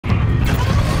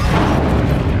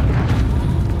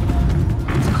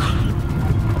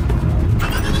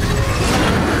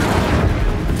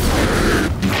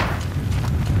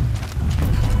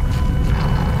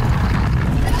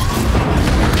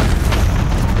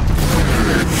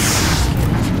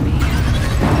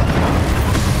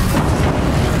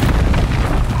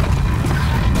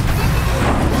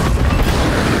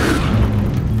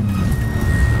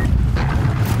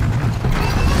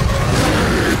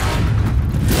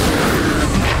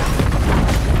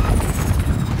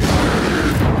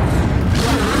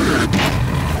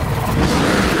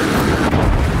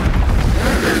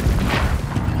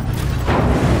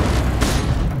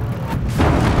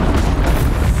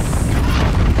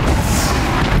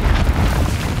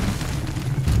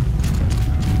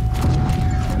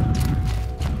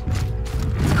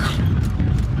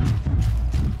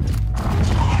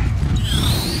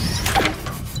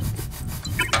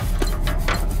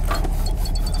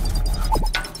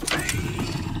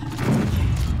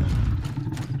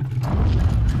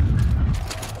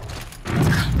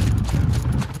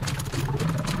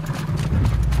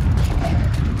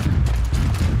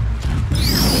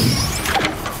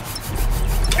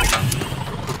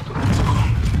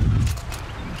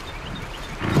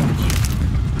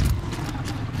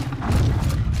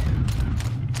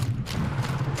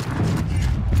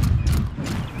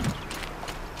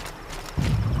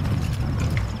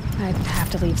have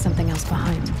to leave something else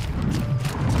behind.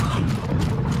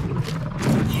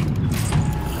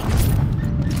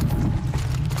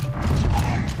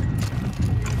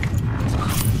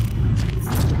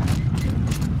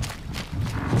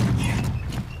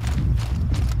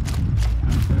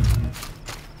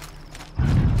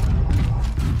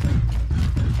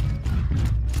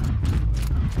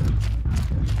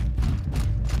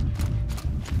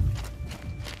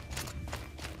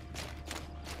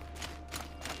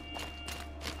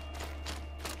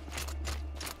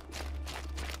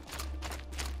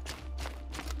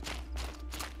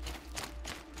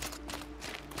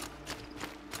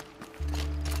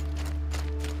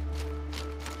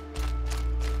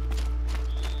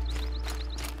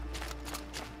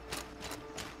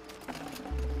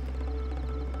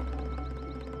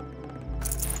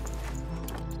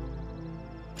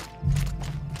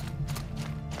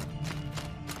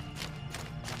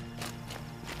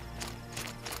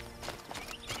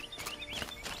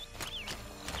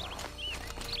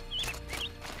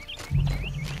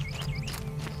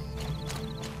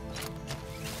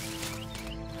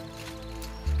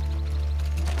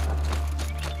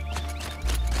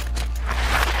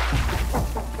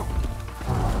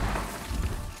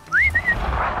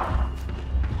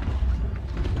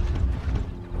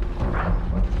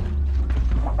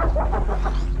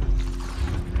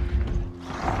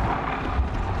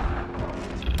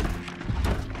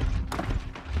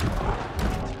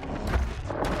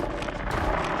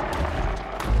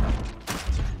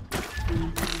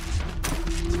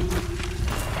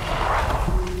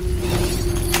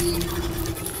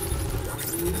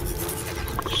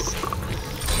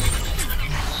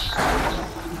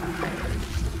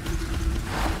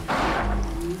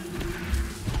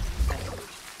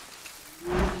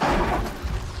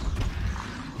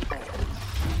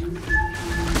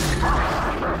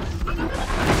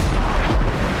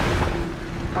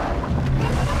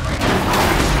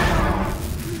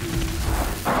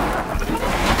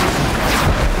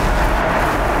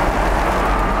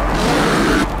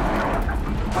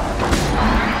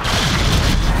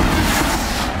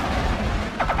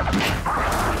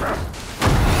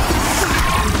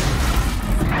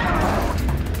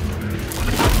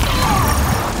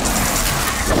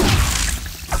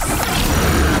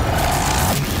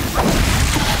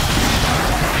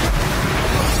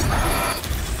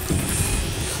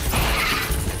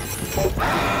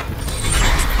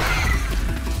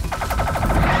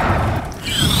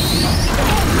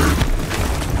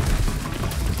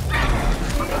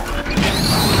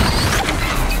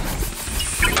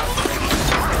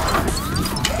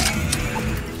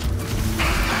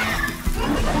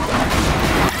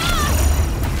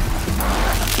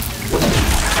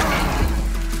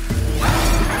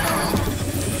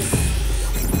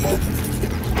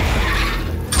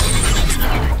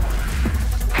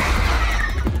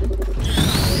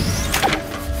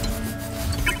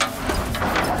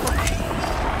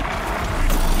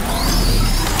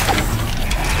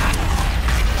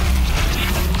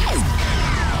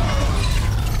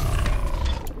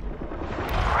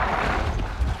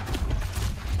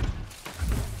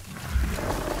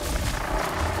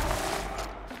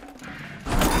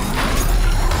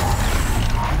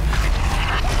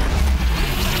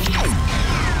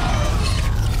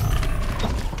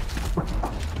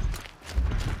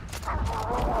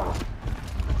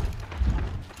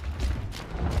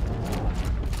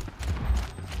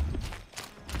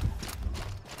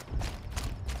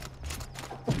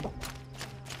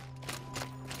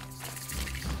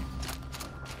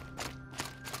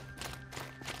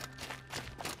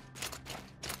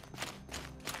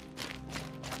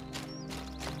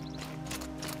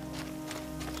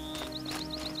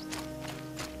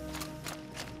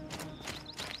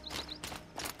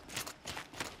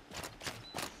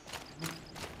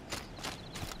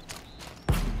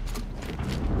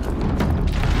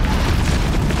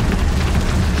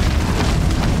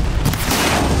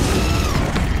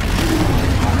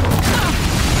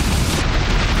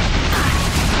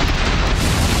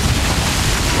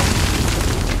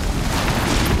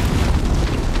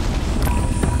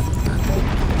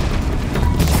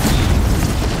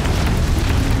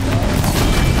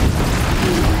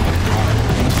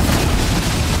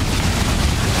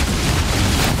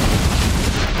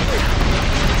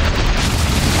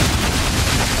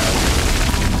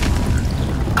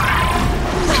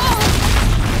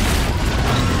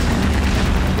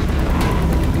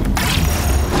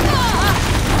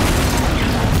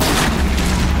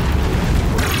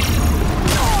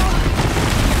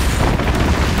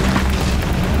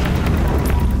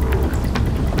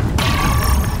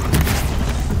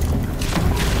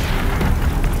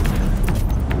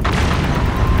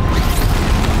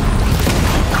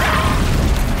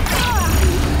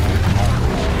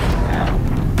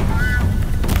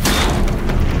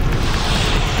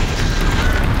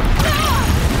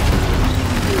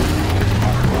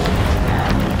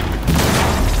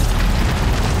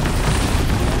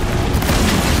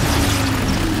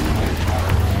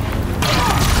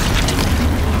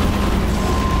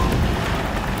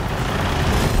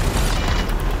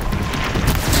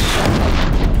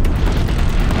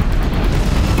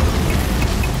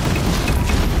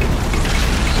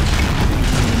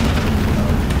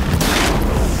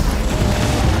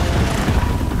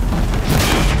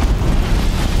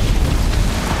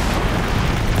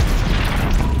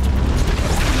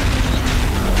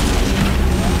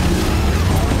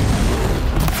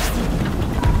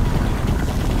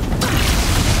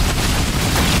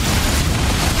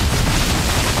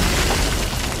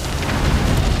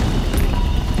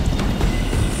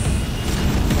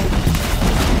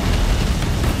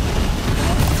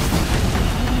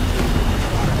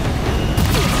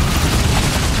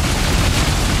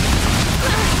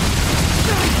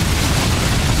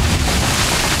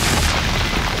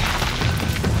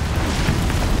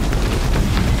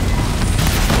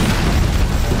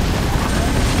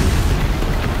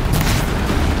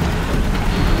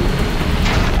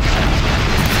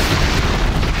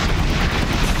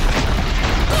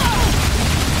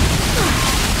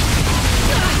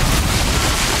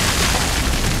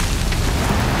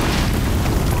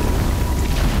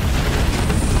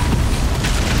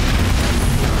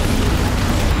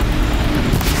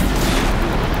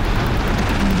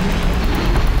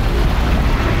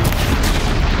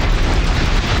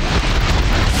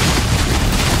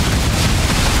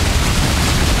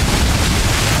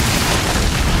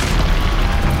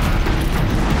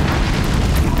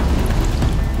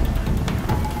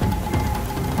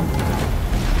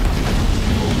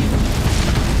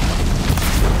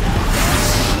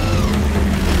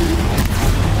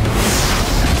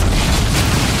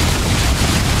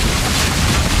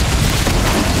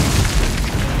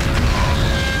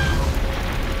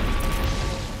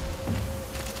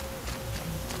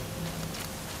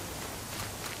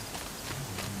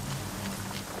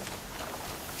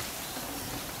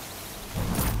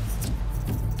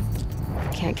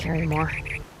 can't carry more.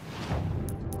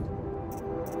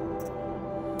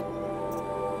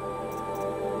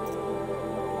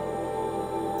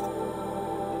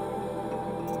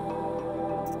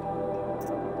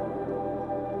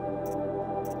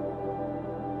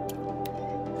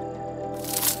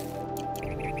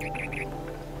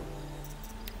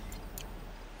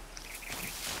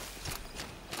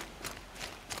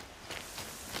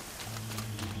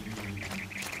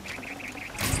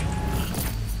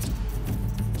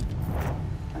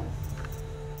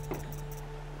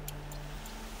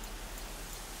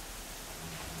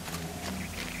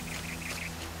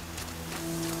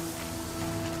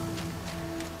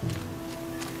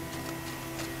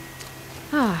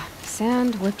 Ah,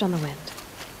 sand whipped on the wind.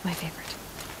 My favorite.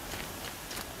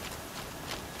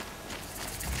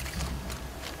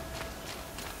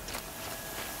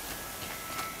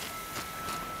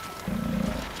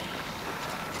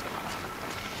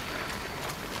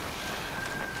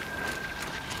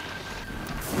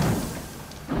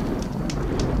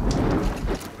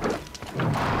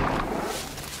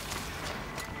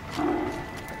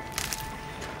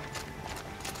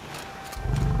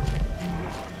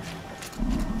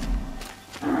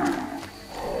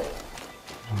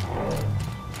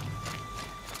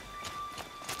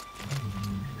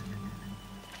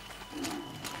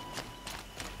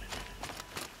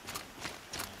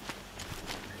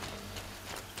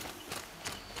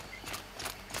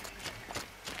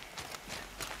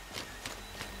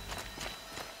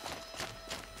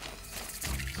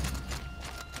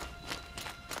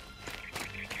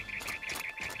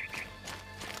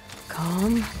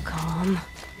 Calm, calm.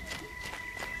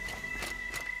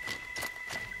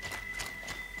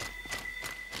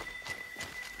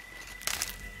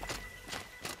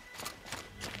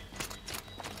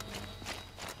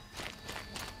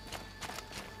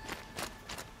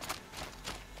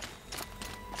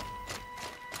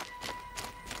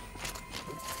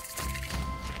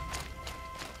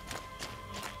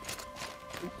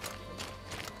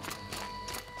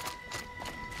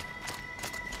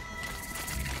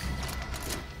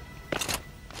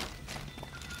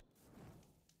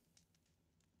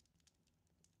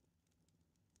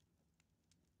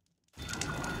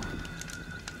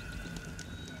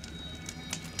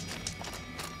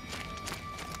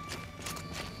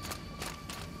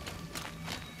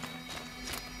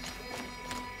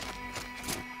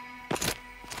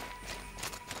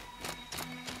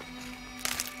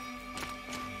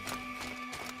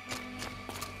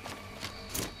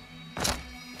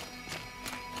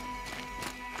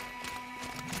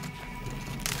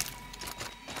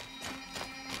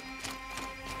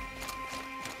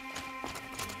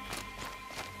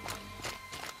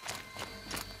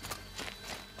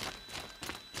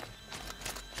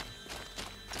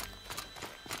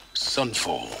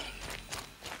 Sunfall.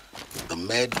 The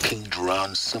Mad King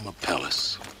Jiran's summer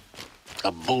palace.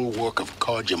 A bulwark of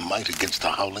Carja might against the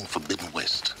howling Forbidden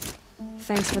West.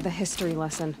 Thanks for the history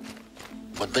lesson.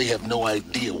 But they have no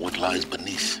idea what lies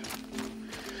beneath.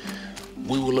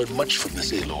 We will learn much from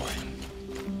this Aloy.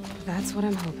 That's what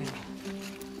I'm hoping.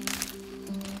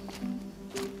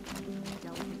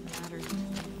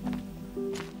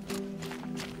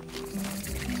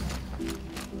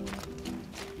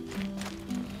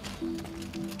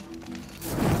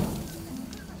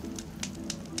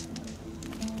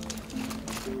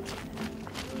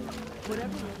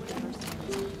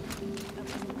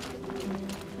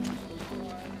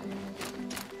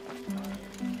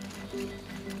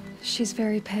 She's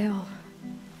very pale.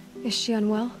 Is she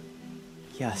unwell?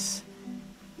 Yes.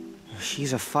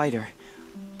 She's a fighter,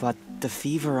 but the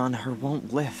fever on her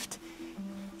won't lift.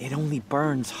 It only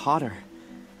burns hotter.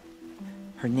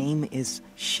 Her name is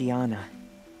Shiana,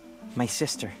 my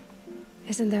sister.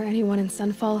 Isn't there anyone in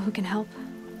Sunfall who can help?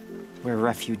 We're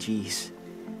refugees.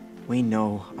 We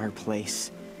know our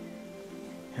place.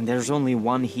 And there's only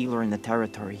one healer in the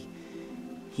territory.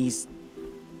 He's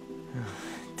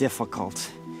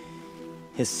difficult.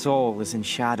 His soul is in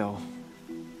shadow.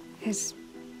 His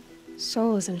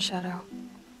soul is in shadow.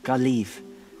 Galiv.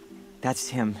 That's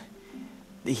him.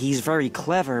 He's very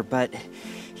clever, but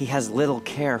he has little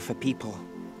care for people.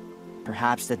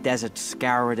 Perhaps the desert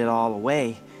scoured it all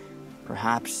away.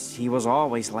 Perhaps he was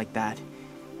always like that.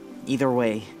 Either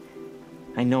way,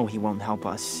 I know he won't help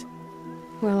us.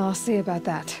 Well, I'll see about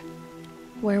that.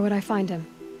 Where would I find him?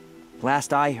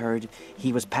 Last I heard,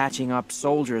 he was patching up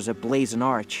soldiers at Blazon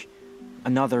Arch.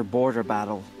 Another border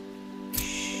battle.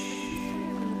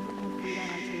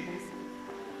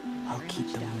 I'll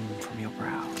keep the moon from your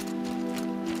brow.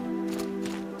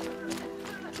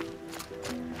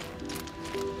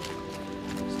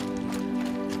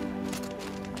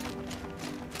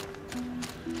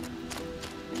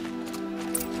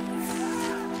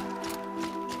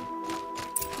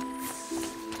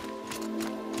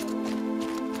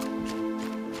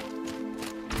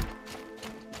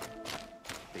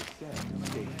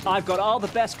 I've got all the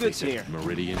best goods here.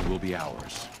 Meridian will be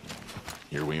ours.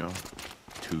 Here we are,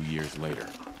 2 years later.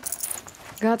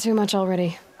 Got too much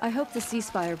already. I hope the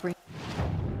ceasefire brings...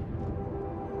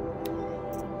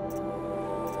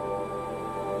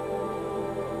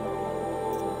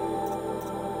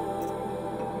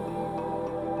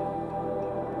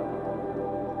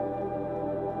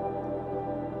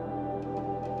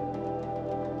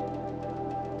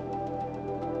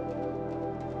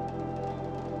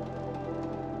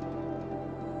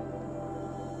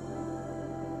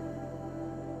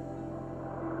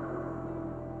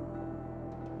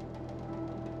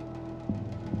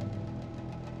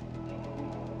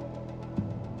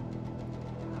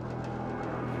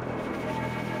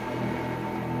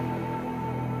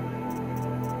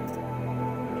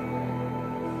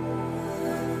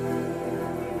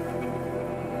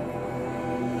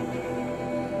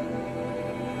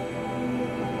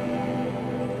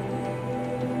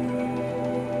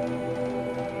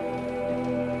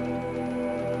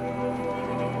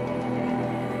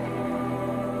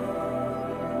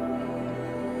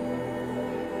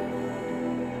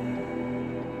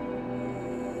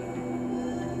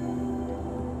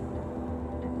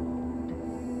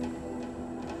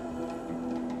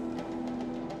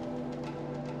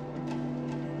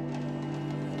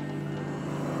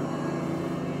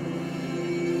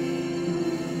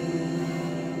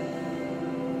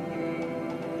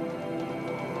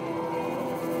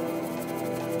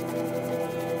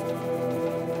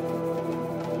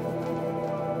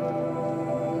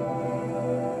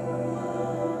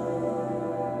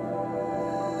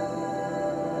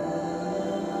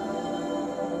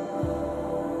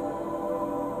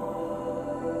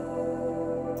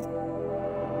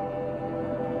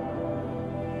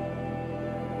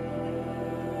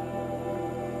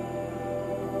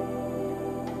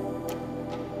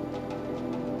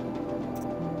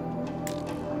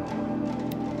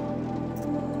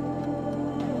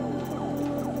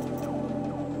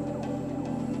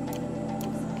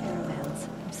 caravans.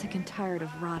 I'm sick and tired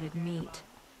of rotted meat.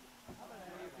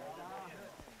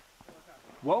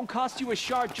 Won't cost you a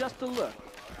shard just to look.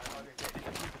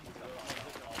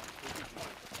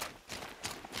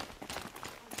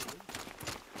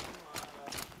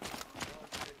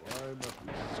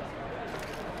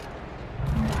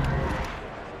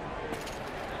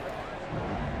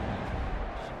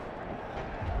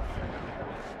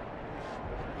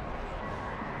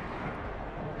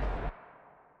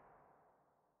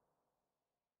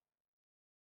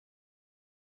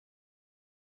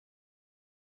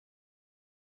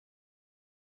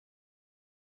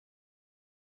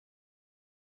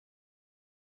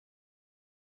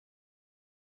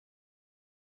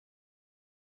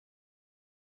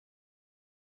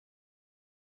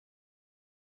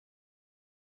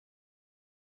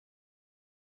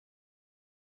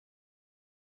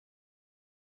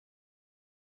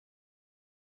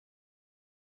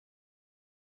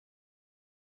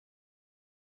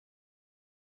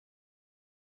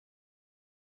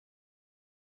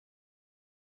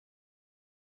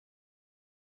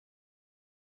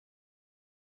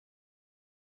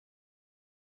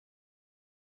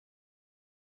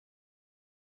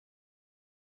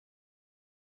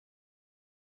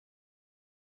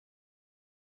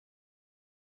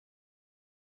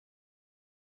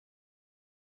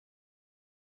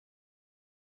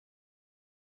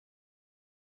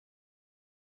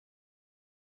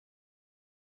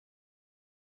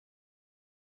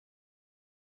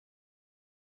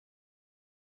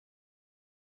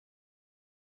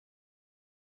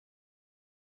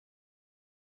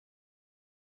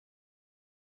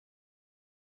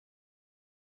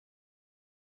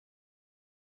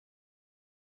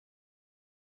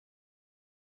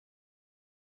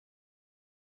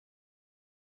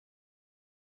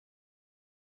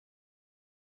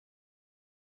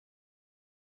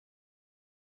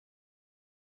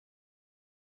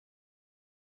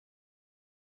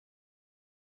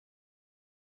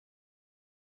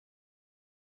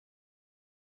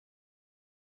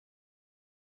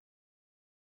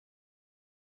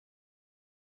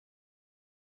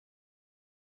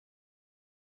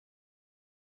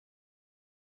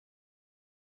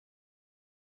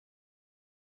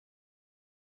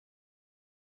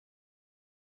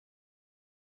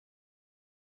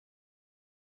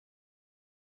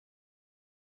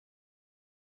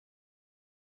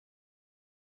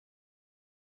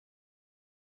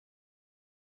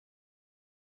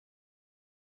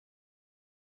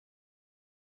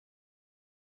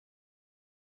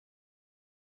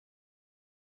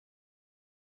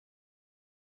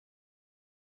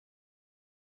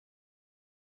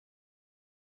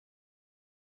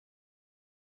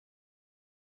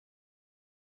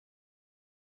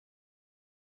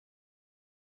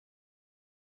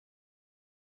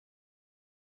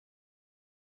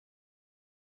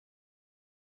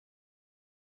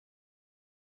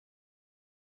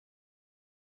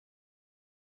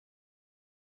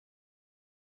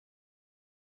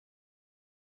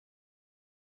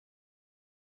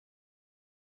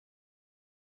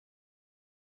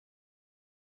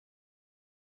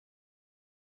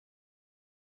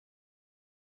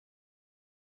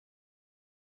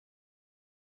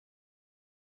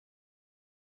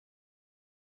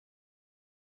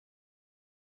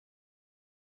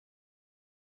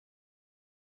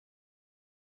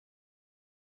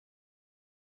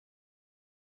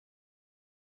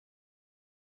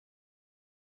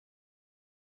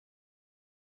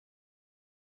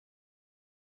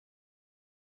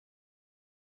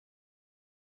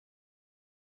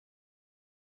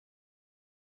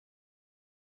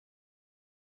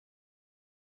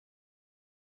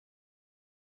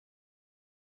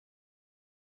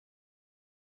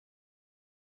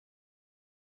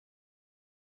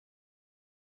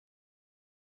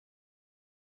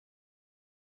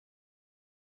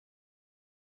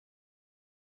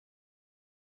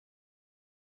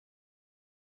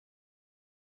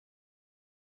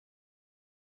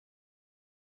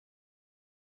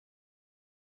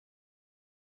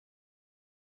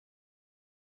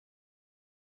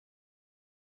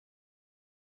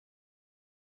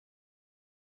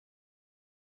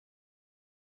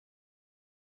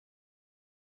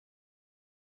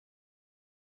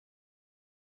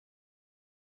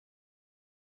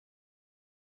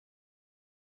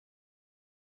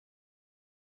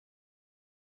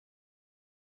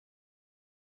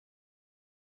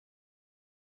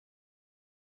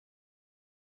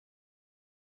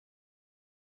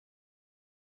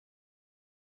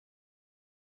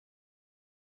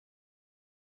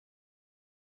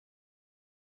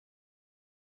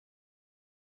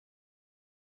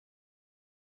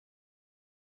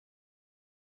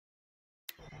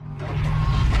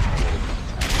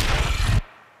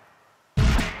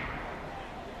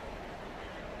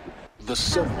 The How's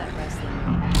sun, that wrestling?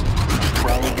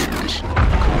 proud tradition.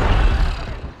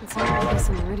 It's not like this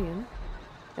in Meridian.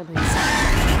 At least.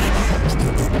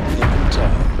 Every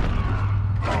time,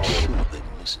 I'm sure they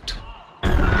missed.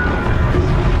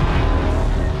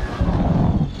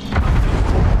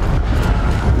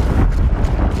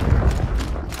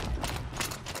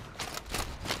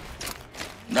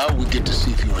 Now we get to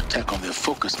see if your attack on their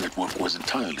focus network was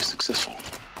entirely successful.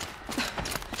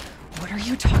 What are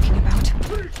you talking about?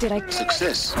 Did I...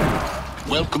 Success.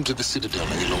 Welcome to the Citadel,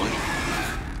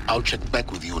 Aloy. I'll check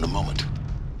back with you in a moment.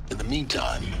 In the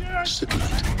meantime, circulate.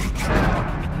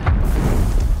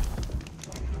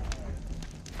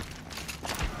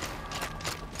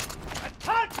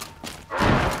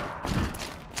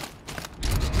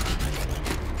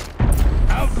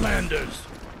 Outlanders!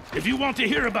 If you want to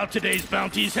hear about today's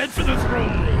bounties, head for the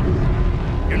throne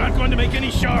room. You're not going to make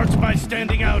any shards by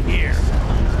standing out here.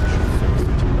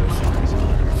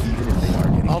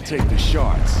 I'll take the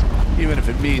shards, even if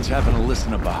it means having to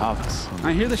listen to Bahavas.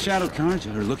 I hear the Shadow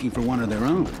Carja are looking for one of their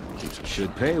own.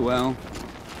 Should pay well.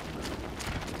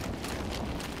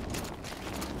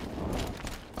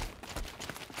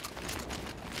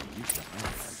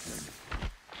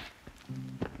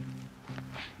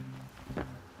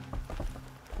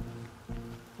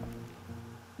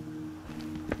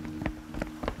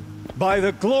 By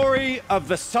the glory of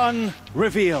the sun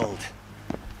revealed.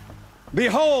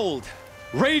 Behold,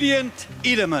 radiant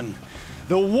Edaman,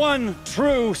 the one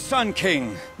true Sun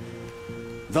King.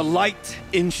 The light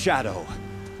in shadow,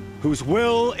 whose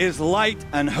will is light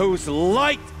and whose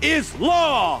light is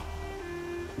law!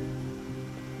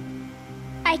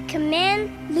 I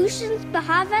command Lucius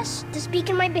Bahavas to speak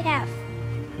in my behalf.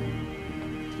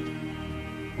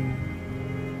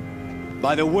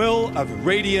 By the will of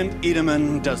radiant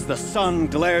Edaman does the sun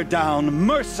glare down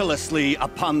mercilessly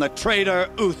upon the traitor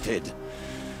Uthid.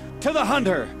 To the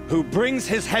hunter who brings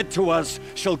his head to us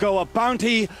shall go a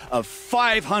bounty of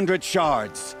 500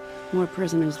 shards. More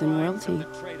prisoners than royalty,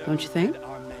 don't you think?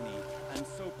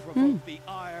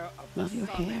 Love your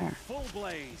hair.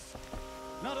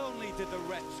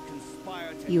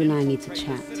 You and I need to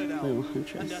chat, little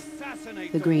huntress.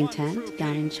 The green tent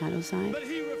down in Shadowside?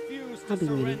 I'll be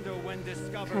waiting.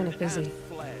 Kind of busy.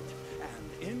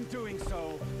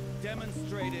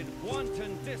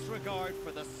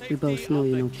 We both know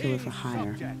you're no killer for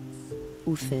hire.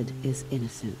 Uthid is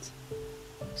innocent.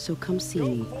 So come see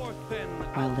me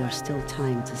while there's still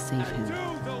time to save him.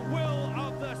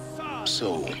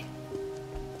 So,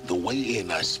 the way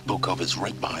in I spoke of is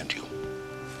right behind you.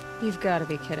 You've got to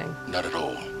be kidding. Not at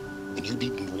all. And you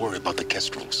needn't worry about the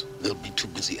Kestrels. They'll be too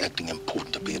busy acting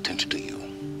important to pay attention to you.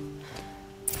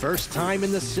 First time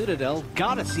in the Citadel,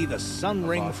 gotta see the sun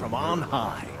ring from on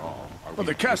high. Well,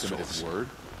 the Kestrels.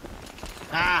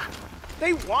 Ah,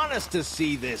 they want us to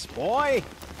see this, boy.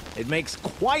 It makes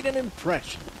quite an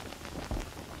impression.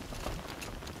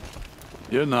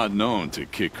 You're not known to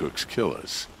Kikuk's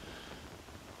killers.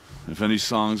 If any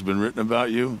song's been written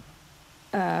about you?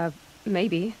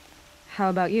 Maybe. How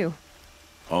about you?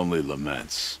 Only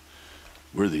laments.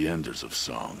 We're the enders of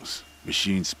songs.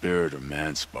 Machine spirit or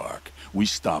man spark. We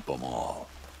stop them all.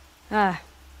 Ah,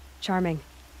 charming.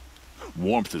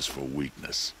 Warmth is for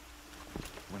weakness.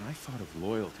 When I thought of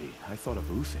loyalty, I thought of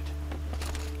Uthid.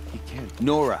 He can't...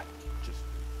 Nora,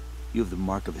 you have the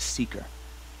mark of a seeker.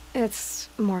 It's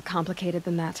more complicated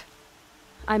than that.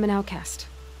 I'm an outcast.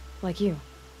 Like you.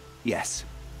 Yes.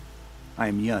 I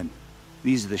am Yun.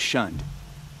 These are the shunned.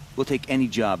 We'll take any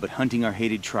job, but hunting our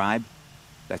hated tribe,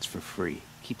 that's for free.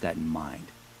 Keep that in mind.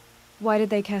 Why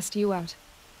did they cast you out?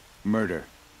 Murder.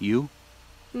 You?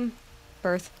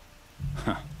 Birth.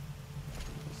 Huh.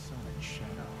 Sun and shadow.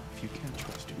 If you can't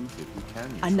trust Uthid, who can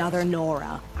you Another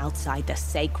Nora outside the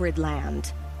sacred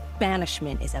land.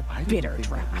 Banishment is a bitter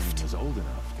draft. I was old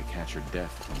enough to catch her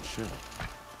death from chill.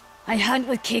 I hunt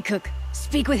with Kikuk.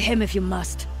 Speak with him if you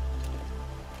must.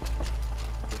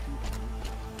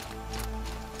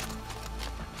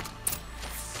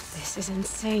 This is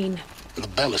insane. The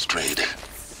balustrade.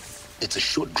 It's a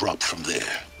short drop from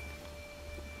there.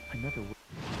 I never...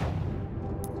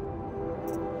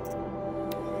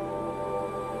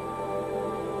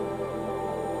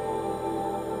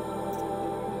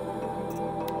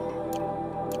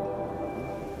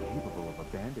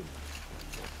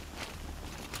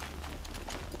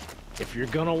 If you're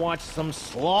gonna watch some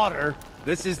slaughter,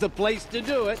 this is the place to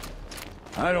do it.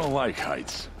 I don't like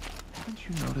heights. Haven't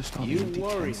you noticed all You the empty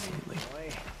worry tents lately? me,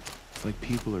 boy. It's like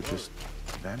people are just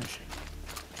vanishing.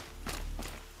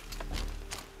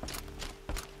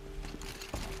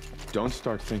 Don't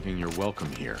start thinking you're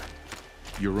welcome here.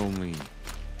 You're only...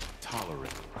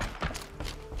 tolerated.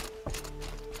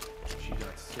 she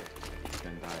got sick,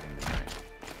 then died in the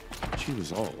night. She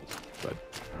was old, but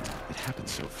it happened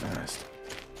so fast.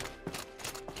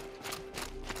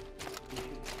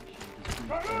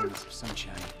 Some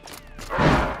sunshine.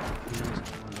 Who knows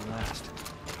if we're the last.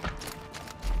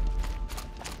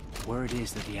 Word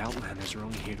is that the Outlanders are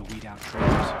only here to weed out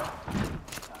traitors.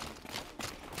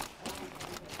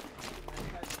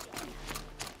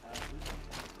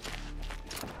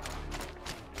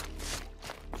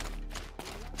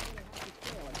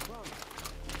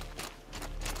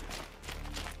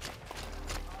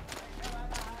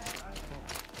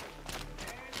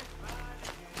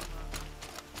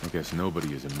 I guess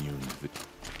nobody is immune to the...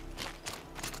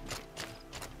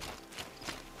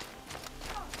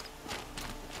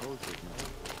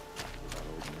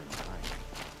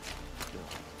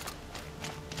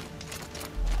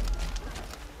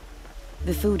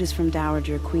 The food is from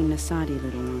Dowager Queen Nasadi,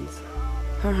 little ones.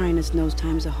 Her Highness knows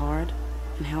times are hard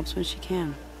and helps when she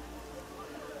can.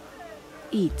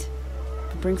 Eat,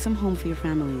 but bring some home for your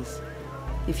families,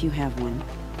 if you have one.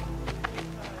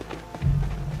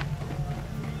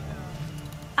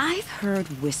 I've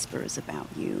heard whispers about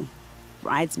you.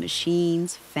 Rides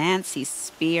machines, fancy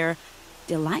spear,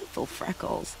 delightful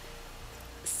freckles.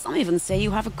 Some even say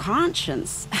you have a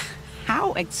conscience.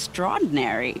 How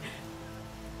extraordinary.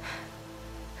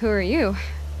 Who are you?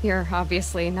 You're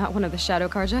obviously not one of the Shadow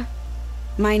Carja.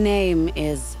 My name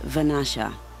is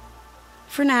Vanasha.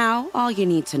 For now, all you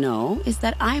need to know is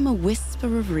that I'm a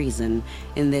whisper of reason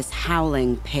in this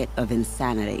howling pit of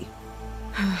insanity.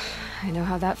 I know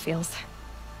how that feels.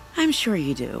 I'm sure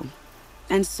you do.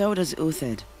 And so does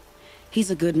Uthid.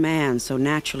 He's a good man, so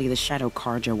naturally the Shadow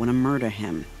Carja want to murder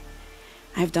him.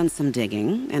 I've done some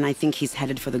digging, and I think he's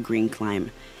headed for the Green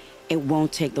Climb. It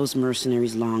won't take those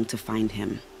mercenaries long to find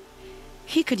him.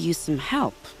 He could use some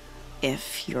help,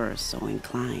 if you're so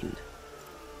inclined.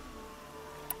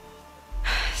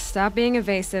 Stop being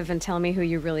evasive and tell me who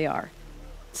you really are.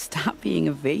 Stop being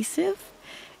evasive?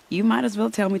 You might as well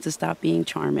tell me to stop being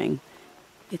charming.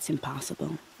 It's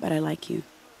impossible, but I like you,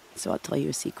 so I'll tell you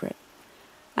a secret.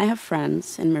 I have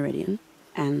friends in Meridian,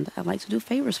 and I like to do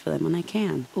favors for them when I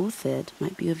can. Uthid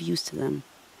might be of use to them,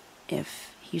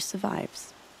 if he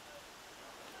survives.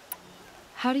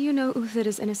 How do you know Uthid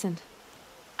is innocent?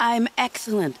 I'm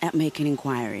excellent at making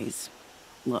inquiries.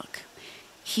 Look,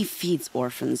 he feeds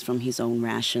orphans from his own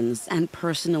rations and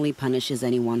personally punishes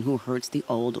anyone who hurts the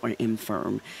old or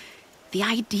infirm. The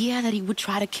idea that he would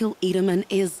try to kill Edaman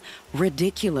is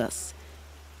ridiculous.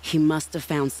 He must have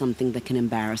found something that can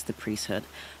embarrass the priesthood.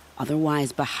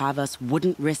 Otherwise, Bahavas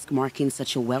wouldn't risk marking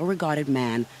such a well-regarded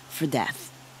man for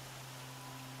death.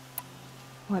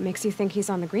 What makes you think he's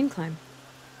on the Green Climb?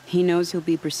 He knows he'll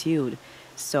be pursued,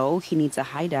 so he needs a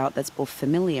hideout that's both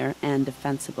familiar and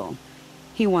defensible.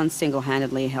 He once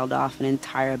single-handedly held off an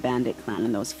entire bandit clan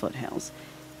in those foothills.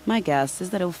 My guess is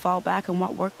that he'll fall back on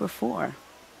what worked before.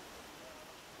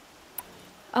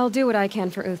 I'll do what I can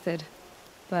for Uthid.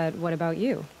 But what about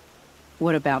you?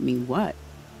 What about me what?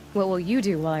 What will you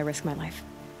do while I risk my life?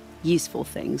 Useful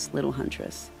things, little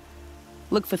huntress.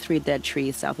 Look for 3 dead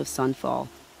trees south of Sunfall.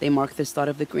 They mark the start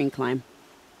of the Green Climb.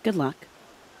 Good luck.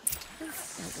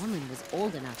 That woman was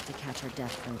old enough to catch her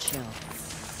death from chill.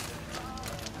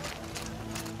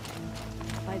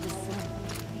 By the sun,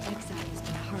 the exile has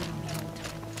been hard on me all the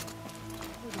time.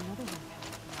 There's another one.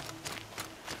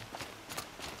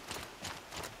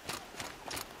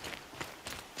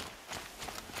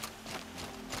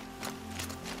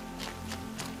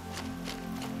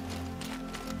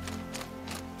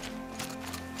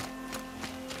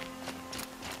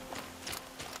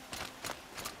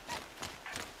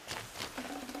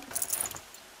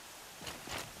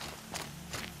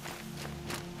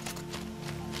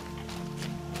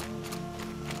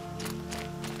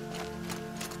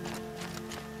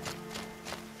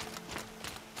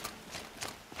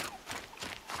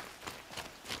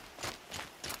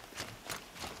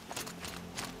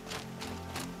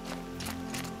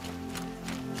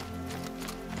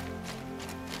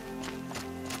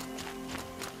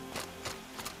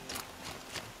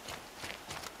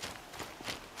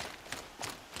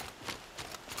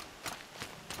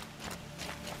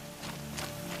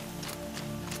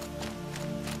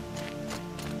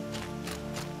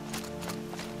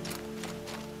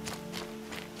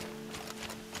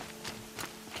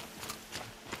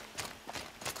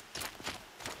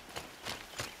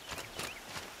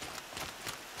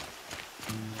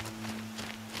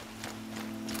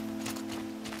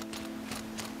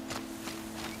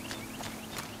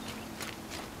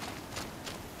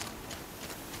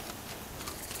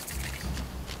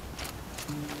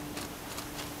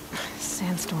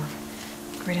 Sandstorm.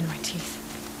 Grit in my teeth.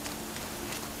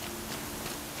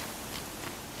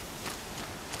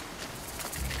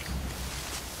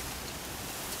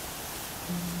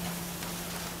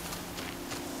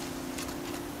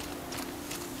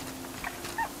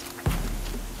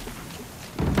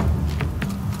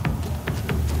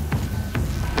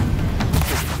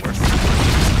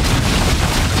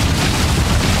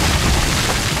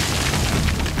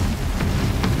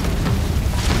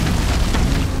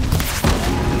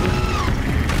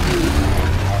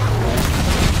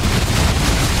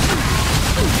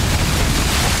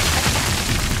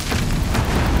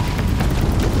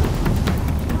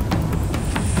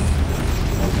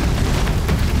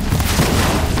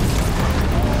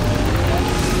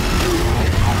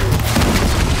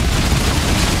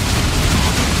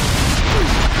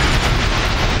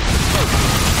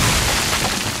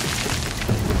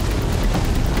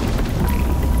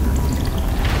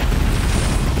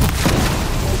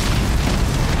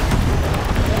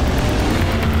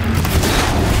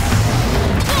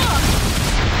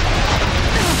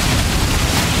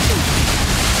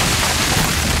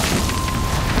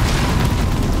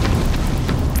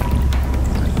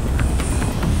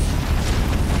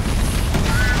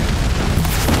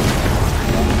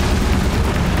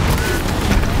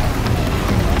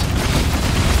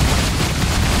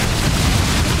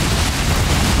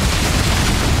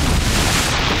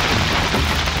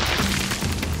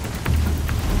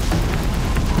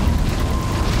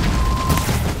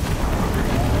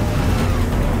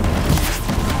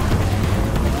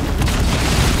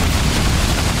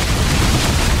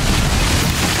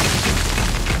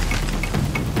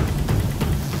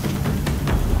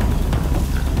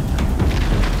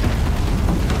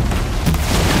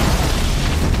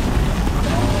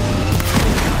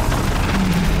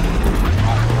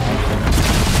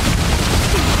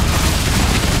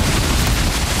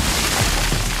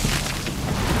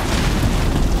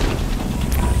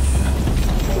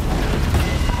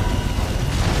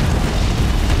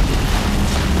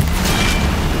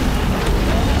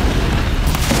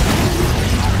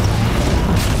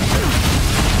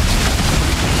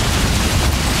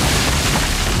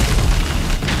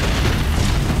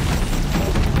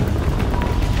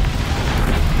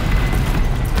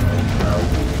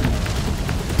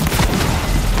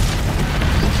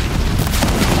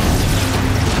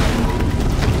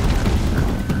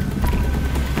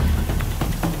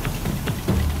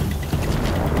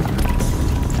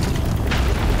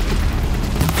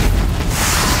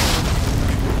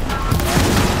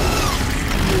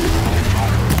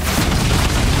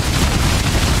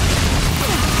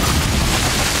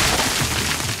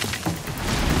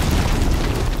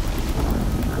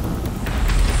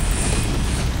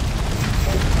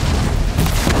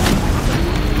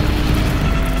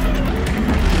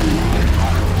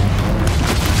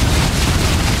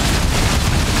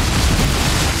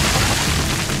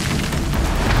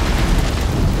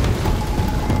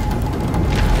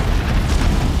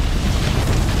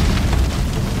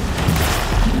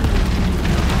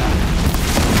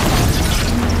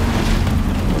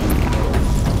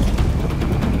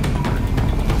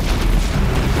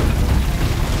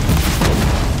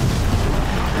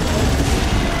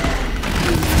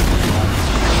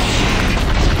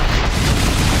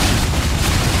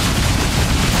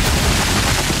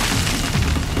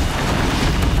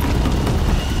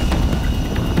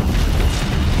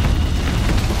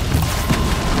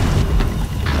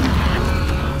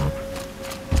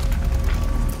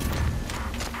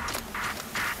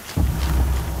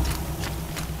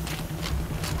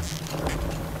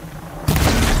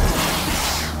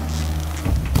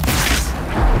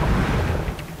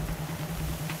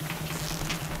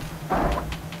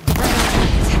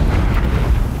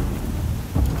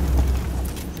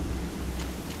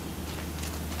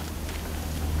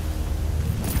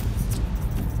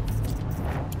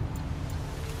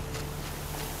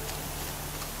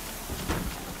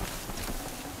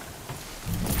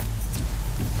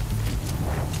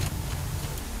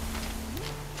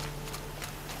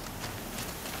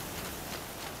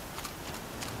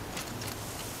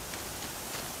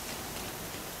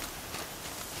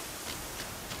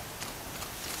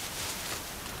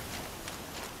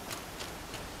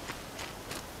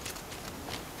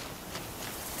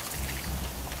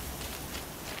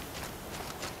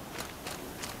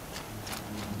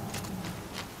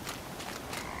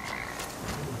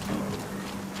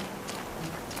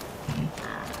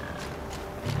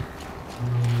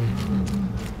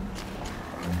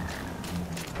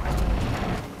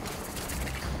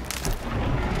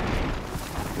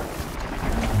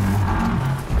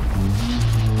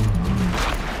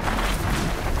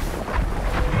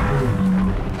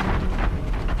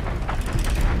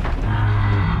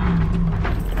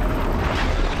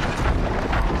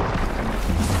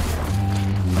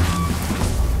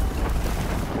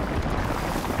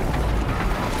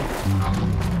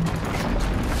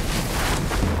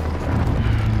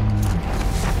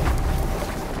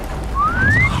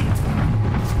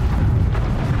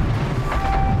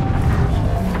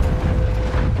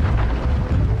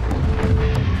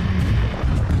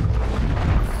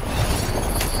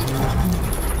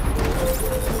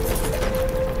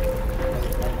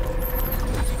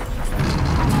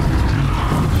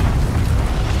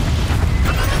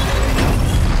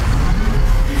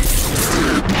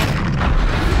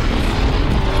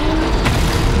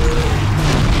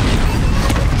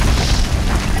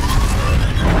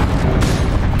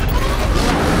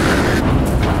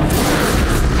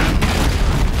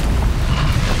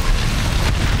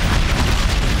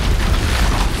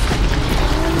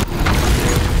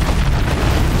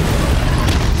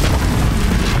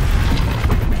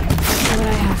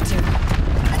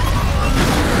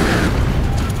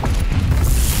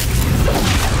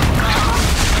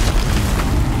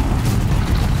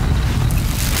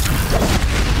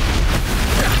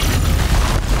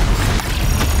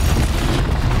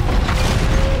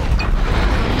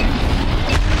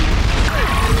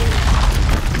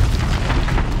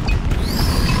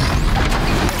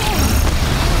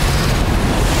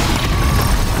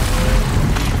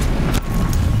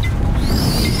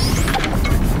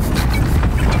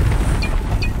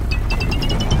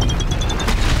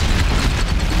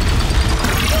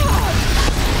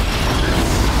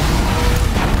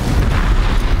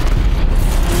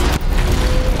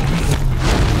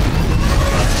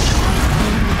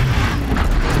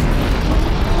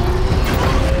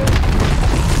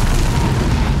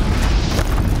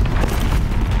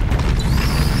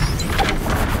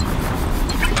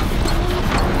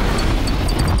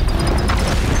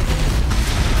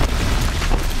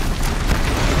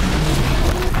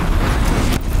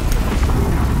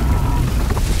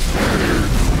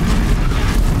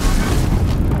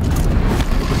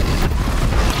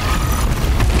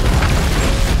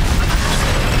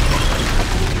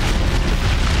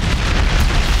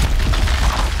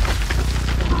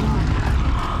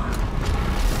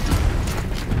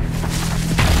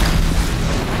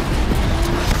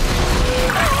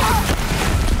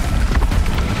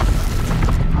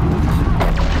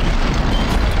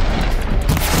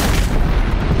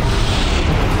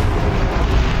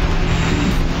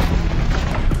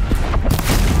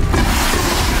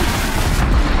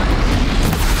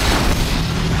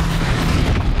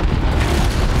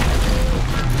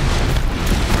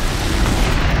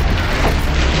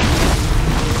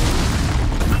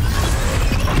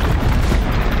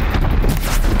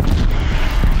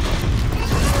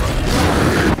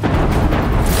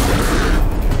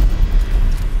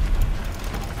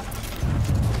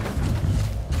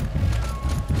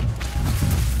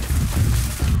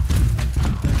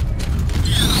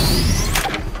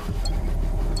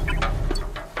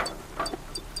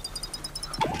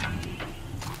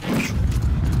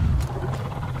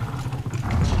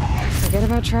 Forget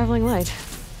about traveling light.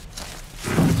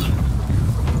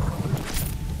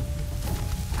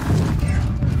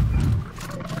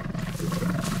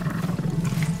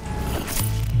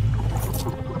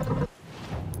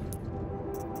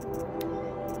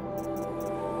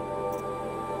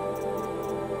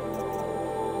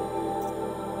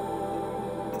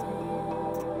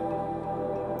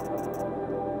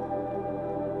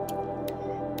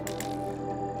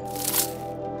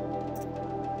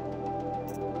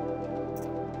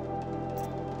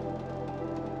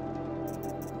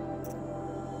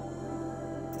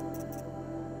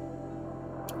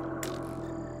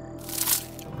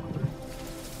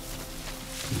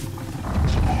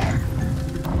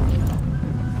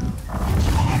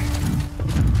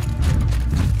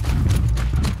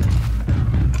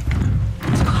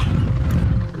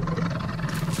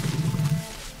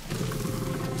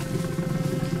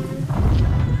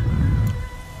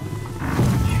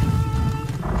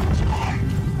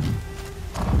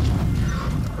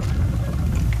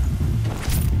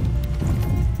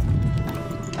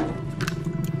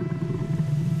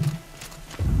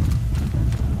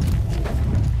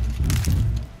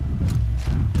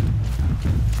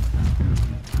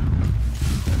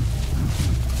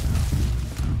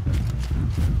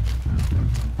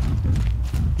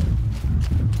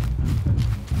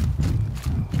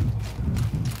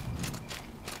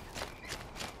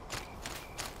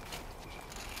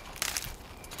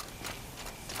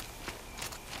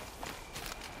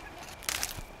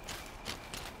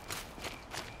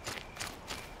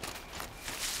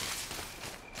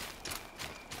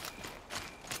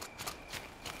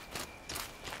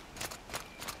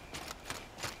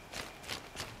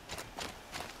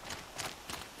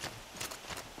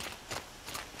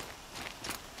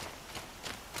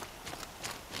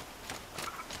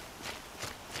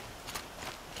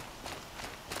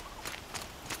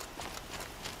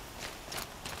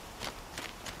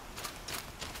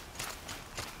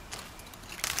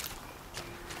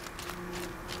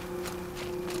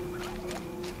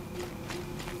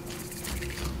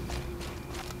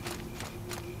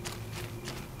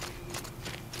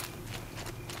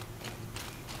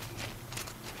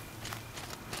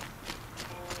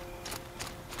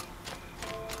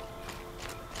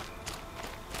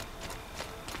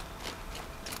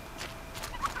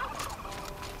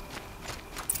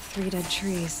 3 dead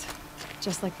trees,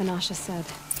 just like Vanasha said.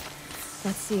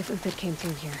 Let's see if Uthid came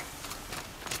through here.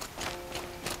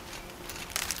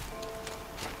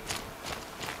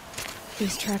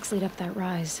 These tracks lead up that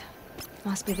rise.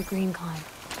 Must be the Green Climb.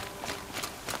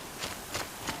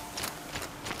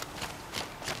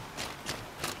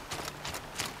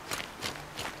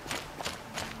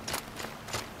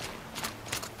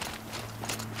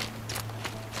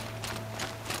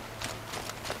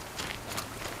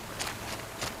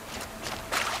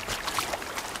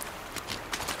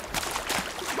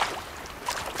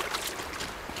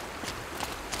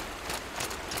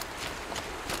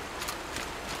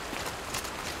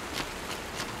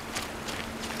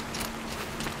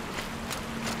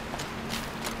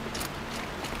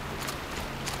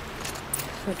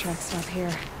 Foot tracks stop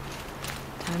here.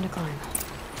 Time to climb.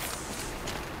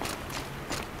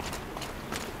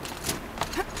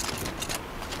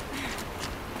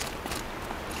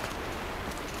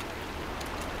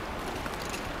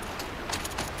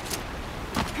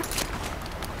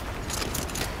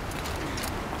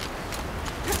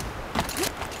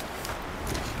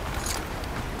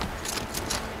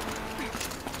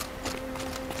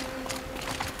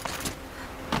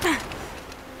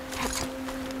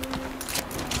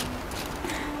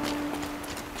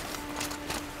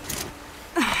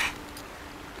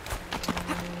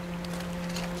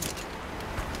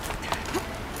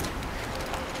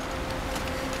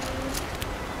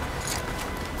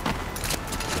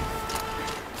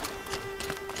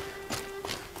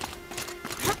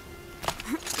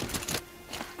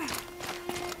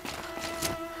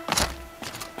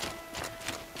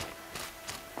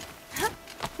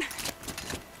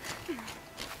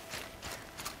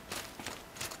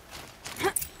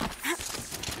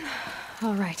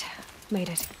 All right, made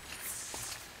it.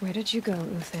 Where did you go,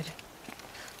 Uthid?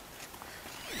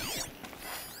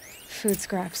 Food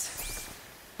scraps.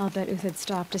 I'll bet Uthid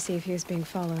stopped to see if he was being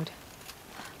followed.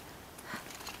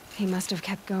 He must have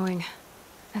kept going.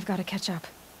 I've got to catch up.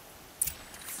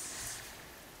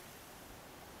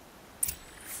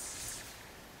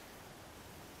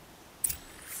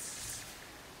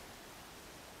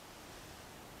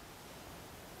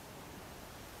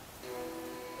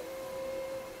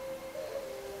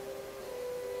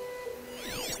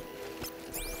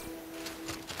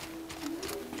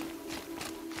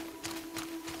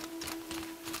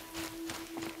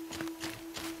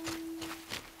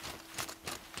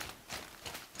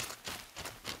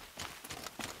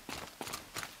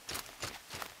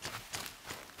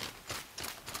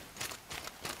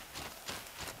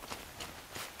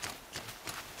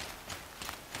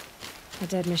 A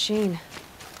dead machine.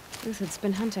 Uthid's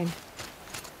been hunting.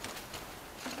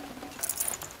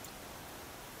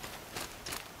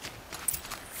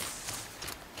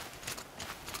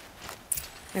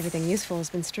 Everything useful has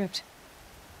been stripped.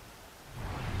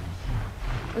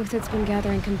 Uthid's been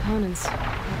gathering components,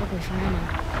 probably for ammo.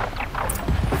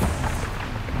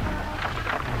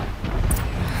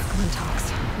 Come on,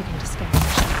 Tox. We can discuss.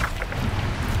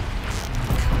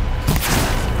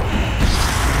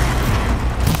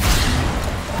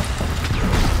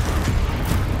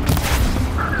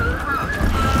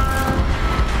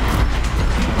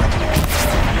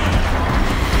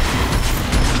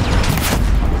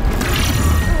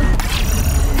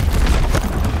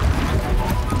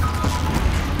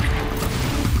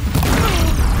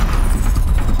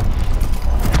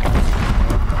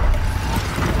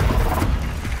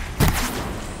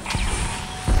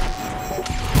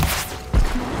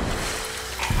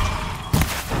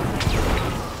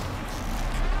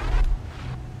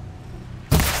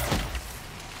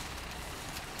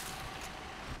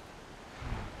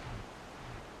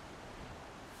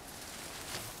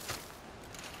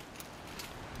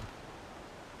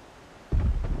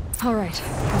 All right,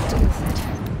 back to Uthid.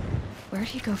 Where'd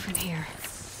he go from here?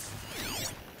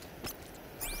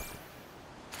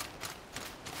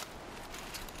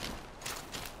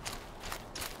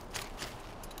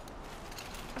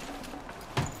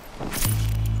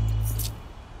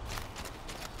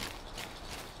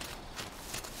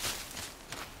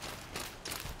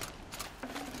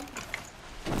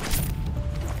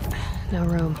 No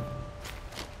room.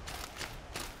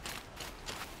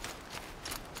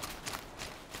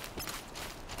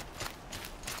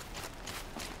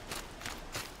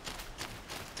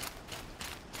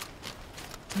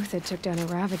 Uthid took down a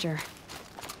Ravager.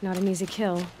 Not an easy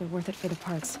kill, but worth it for the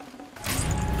parts.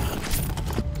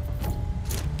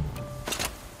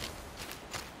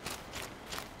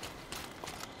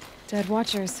 Dead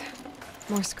Watchers.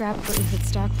 More scrap for Uthid's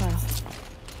stockpile.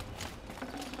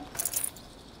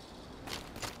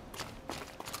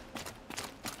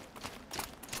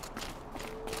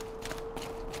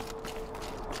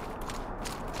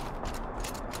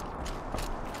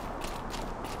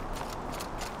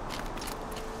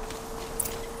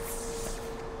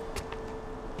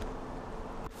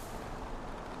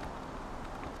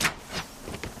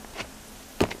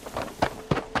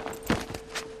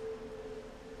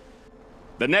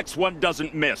 The next one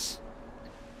doesn't miss.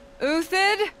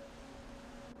 Uthid?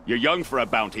 You're young for a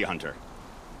bounty hunter.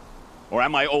 Or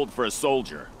am I old for a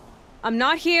soldier? I'm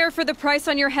not here for the price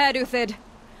on your head, Uthid.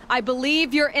 I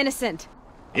believe you're innocent.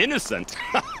 Innocent?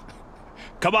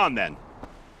 Come on, then.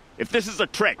 If this is a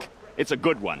trick, it's a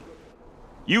good one.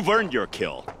 You've earned your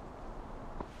kill.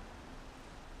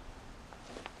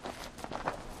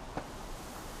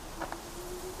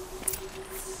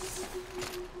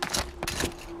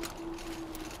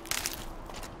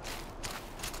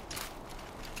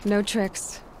 No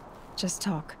tricks. Just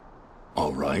talk.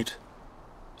 All right.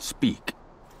 Speak.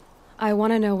 I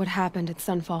want to know what happened at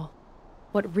Sunfall.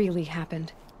 What really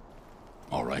happened.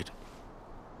 All right.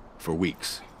 For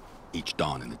weeks, each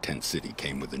dawn in the tent city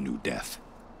came with a new death.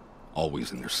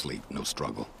 Always in their sleep, no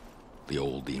struggle. The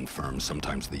old, the infirm,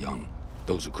 sometimes the young.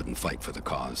 Those who couldn't fight for the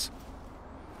cause.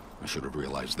 I should have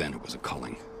realized then it was a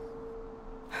culling.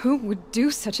 Who would do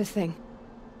such a thing?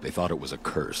 They thought it was a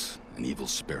curse, an evil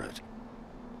spirit.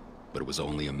 But it was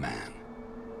only a man.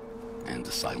 And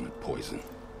a silent poison.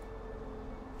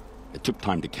 It took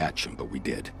time to catch him, but we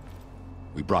did.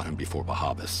 We brought him before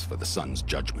Bahavas for the sun's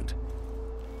judgment.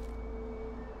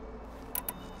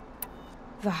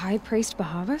 The High Priest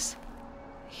Bahavas?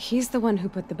 He's the one who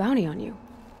put the bounty on you.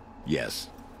 Yes.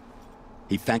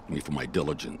 He thanked me for my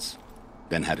diligence,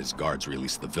 then had his guards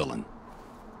release the villain.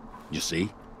 You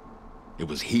see? It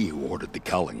was he who ordered the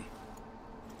culling.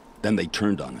 Then they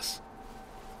turned on us.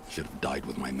 Should have died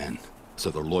with my men, so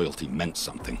their loyalty meant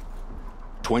something.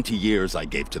 20 years I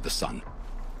gave to the sun.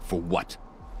 For what?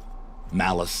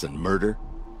 Malice and murder?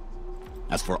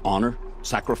 As for honor,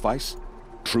 sacrifice,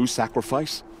 true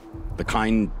sacrifice, the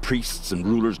kind priests and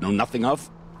rulers know nothing of?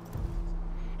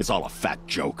 It's all a fat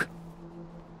joke.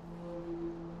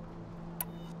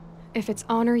 If it's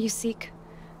honor you seek,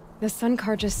 the Sun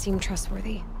Carjas seem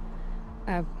trustworthy.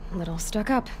 A little stuck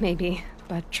up, maybe,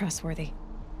 but trustworthy.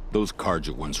 Those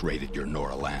Carja once raided your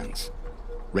Nora lands.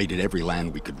 Raided every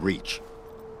land we could reach.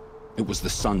 It was the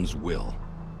Sun's will.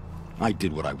 I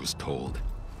did what I was told.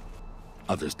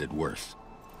 Others did worse.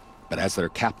 But as their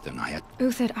captain, I had...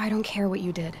 Uthid, I don't care what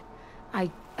you did. I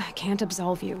can't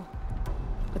absolve you.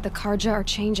 But the Carja are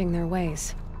changing their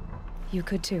ways. You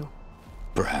could too.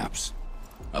 Perhaps.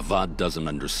 Avad doesn't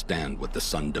understand what the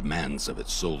Sun demands of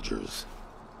its soldiers.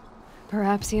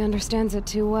 Perhaps he understands it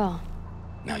too well.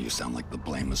 Now you sound like the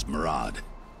blameless Murad.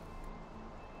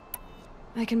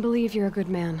 I can believe you're a good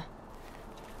man.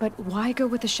 But why go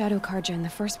with the Shadow Carja in the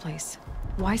first place?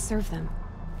 Why serve them?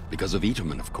 Because of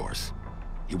Itamen, of course.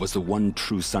 He was the one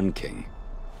true Sun King.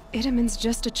 Itamen's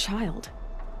just a child.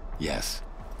 Yes,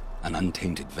 an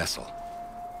untainted vessel.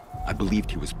 I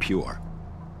believed he was pure.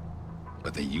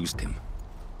 But they used him.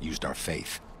 Used our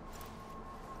faith.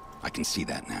 I can see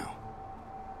that now.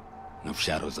 No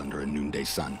shadows under a noonday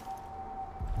sun.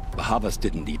 Bahavas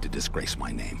didn't need to disgrace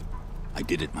my name. I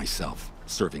did it myself,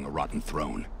 serving a rotten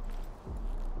throne.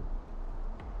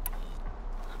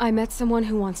 I met someone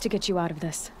who wants to get you out of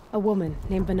this. A woman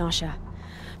named Vanasha.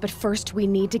 But first, we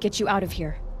need to get you out of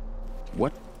here.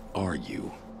 What are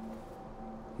you?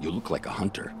 You look like a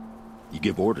hunter. You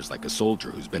give orders like a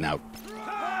soldier who's been out...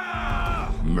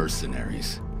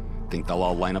 Mercenaries. Think they'll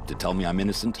all line up to tell me I'm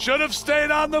innocent? Should have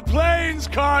stayed on the plains,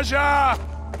 Carja!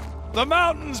 The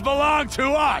mountains belong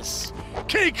to us!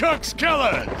 Keekook's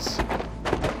killers!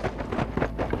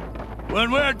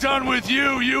 When we're done with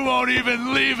you, you won't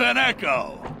even leave an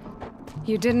echo!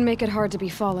 You didn't make it hard to be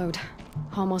followed.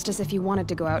 Almost as if you wanted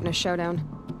to go out in a showdown.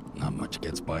 Not much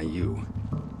gets by you.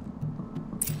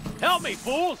 Help me,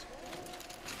 fools!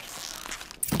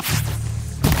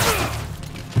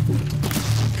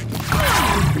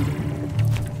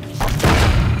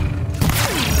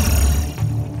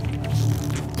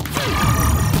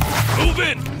 Move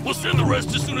in! We'll send the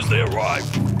rest as soon as they arrive.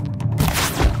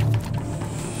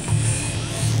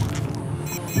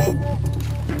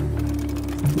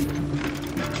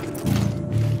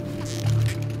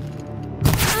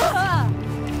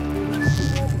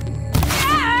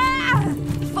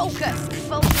 Focus!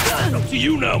 Focus! Up to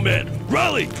you now, man.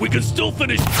 Rally! We can still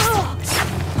finish...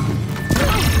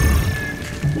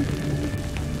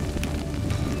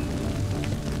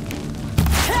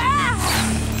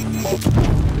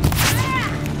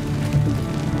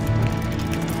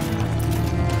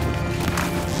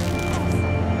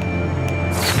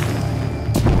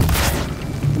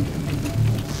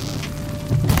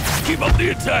 Keep up the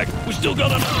attack! We still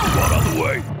got another squad on the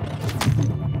way!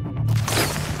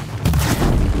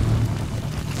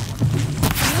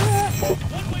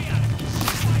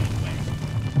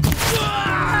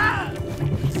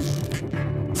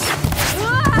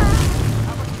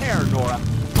 Have a care, Nora.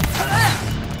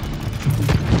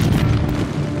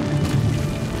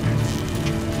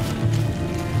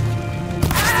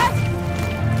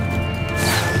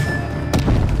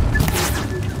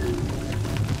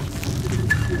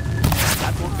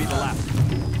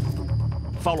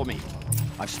 Follow me.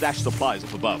 I've stashed supplies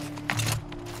up above.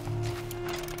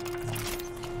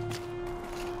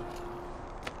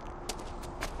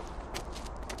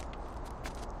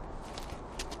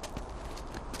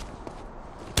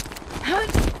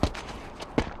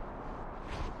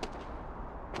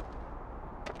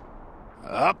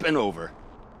 Up and over.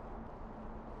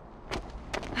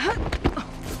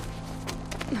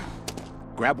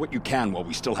 Grab what you can while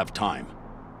we still have time.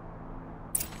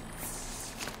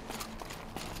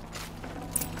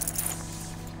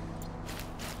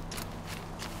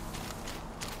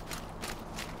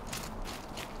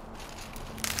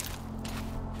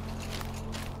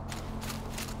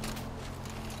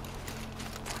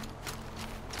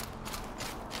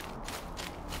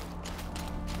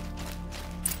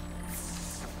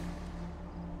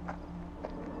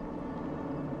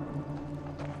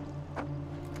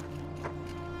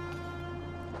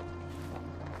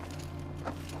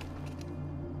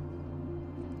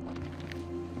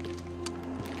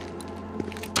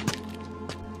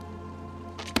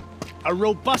 A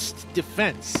robust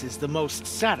defense is the most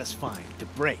satisfying to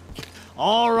break.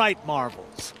 All right,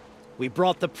 Marvels. We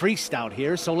brought the priest out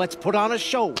here, so let's put on a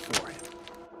show for him.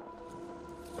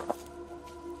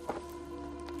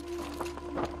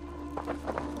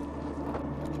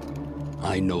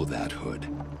 I know that, Hood.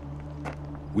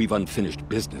 We've unfinished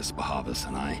business, Bahavas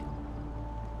and I.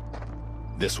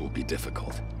 This will be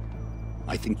difficult.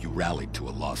 I think you rallied to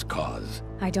a lost cause.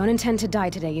 I don't intend to die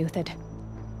today, Uthid.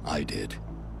 I did.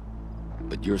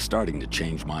 But you're starting to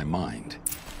change my mind.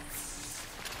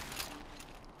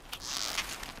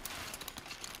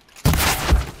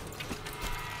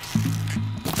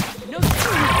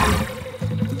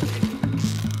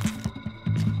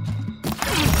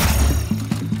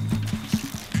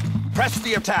 Press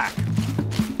the attack!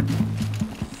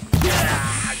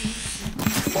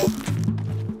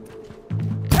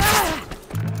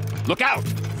 Look out!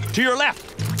 To your left!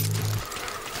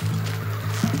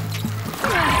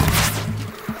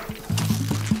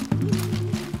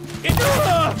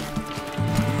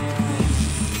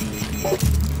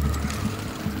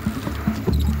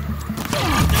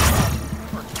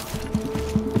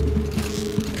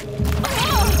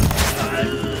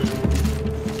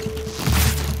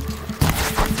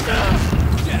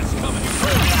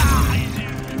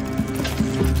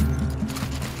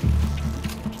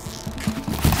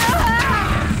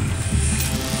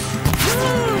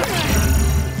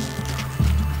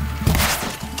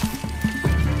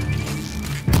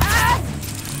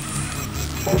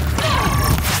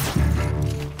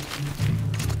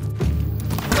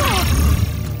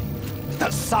 The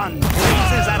sun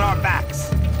blazes at our backs.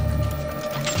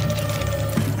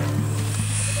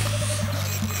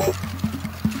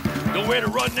 Nowhere to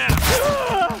run now.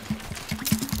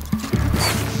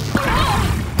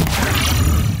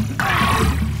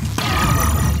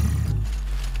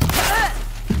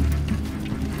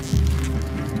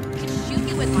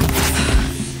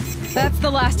 That's the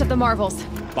last of the Marvels.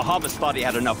 Bahavas thought he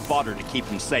had enough fodder to keep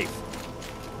him safe.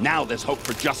 Now there's hope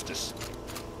for justice.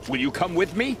 Will you come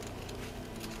with me?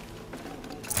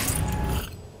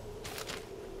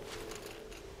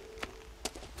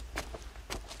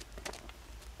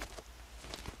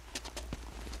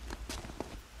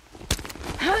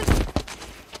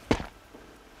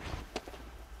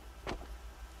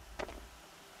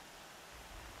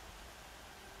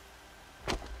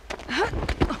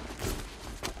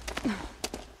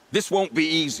 This won't be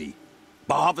easy.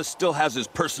 Bahavas still has his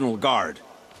personal guard.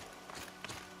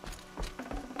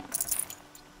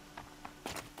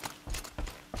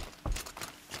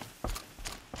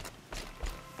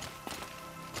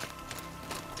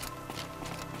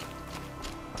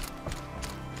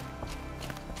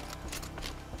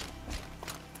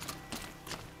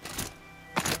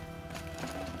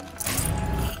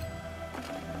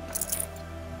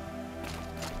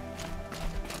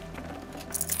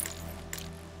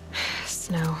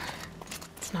 Snow.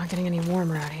 It's not getting any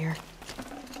warmer out here.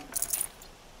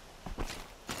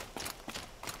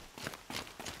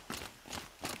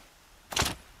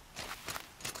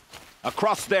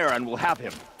 Across there and we'll have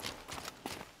him.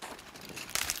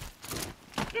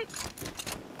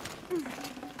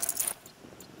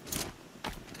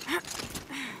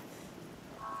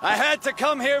 I had to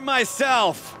come here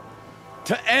myself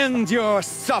to end your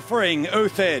suffering,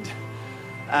 Uthid,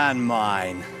 and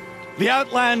mine. The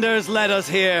Outlanders led us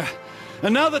here,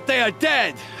 and now that they are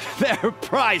dead, their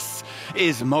price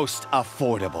is most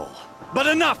affordable. But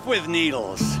enough with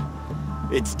needles.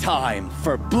 It's time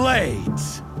for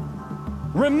blades.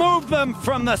 Remove them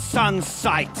from the sun's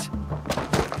sight.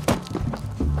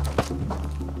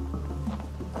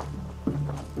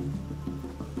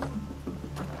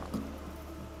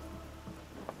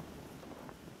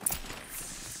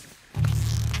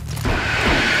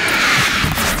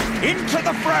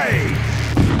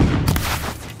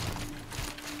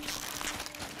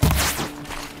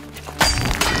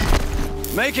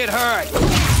 Make it hurt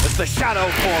as the shadow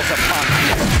falls upon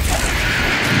you.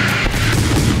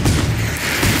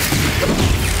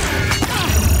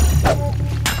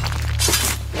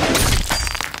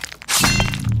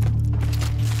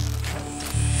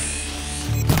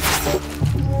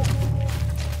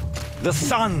 The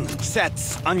sun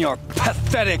sets on your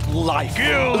pathetic life.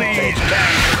 Kill these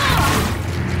bastards!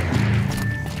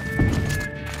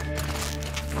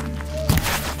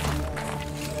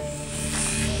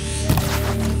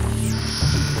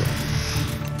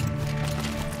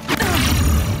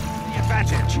 The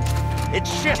advantage.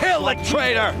 It's shit. Kill the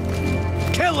traitor!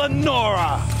 Kill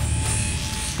Lenora!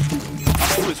 Up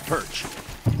to his perch.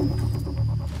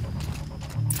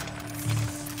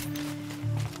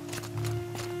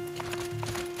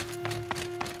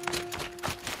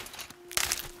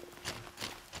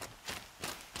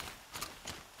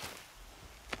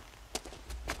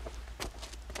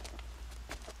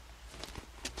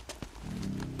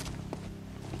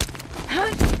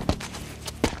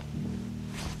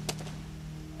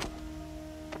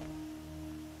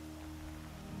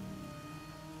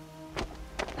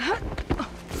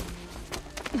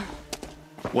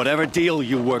 Whatever deal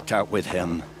you worked out with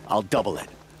him, I'll double it.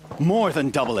 More than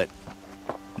double it.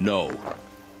 No.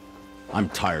 I'm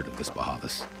tired of this,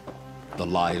 Bahavas. The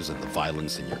lies and the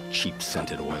violence and your cheap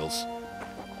scented oils.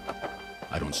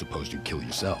 I don't suppose you'd kill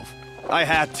yourself. I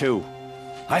had to.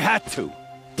 I had to.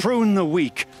 Prune the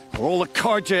weak, or all the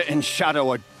Carja in Shadow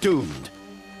are doomed.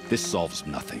 This solves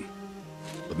nothing.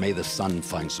 But may the sun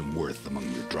find some worth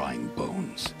among your drying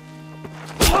bones.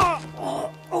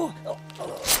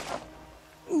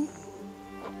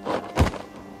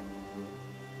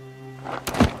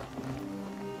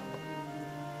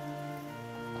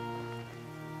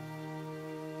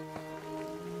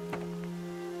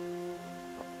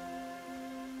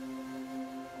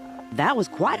 That was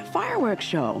quite a fireworks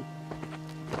show.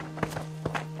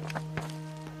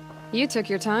 You took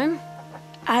your time?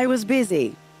 I was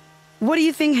busy. What do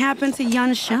you think happened to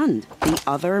Yan Shund, the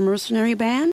other mercenary band?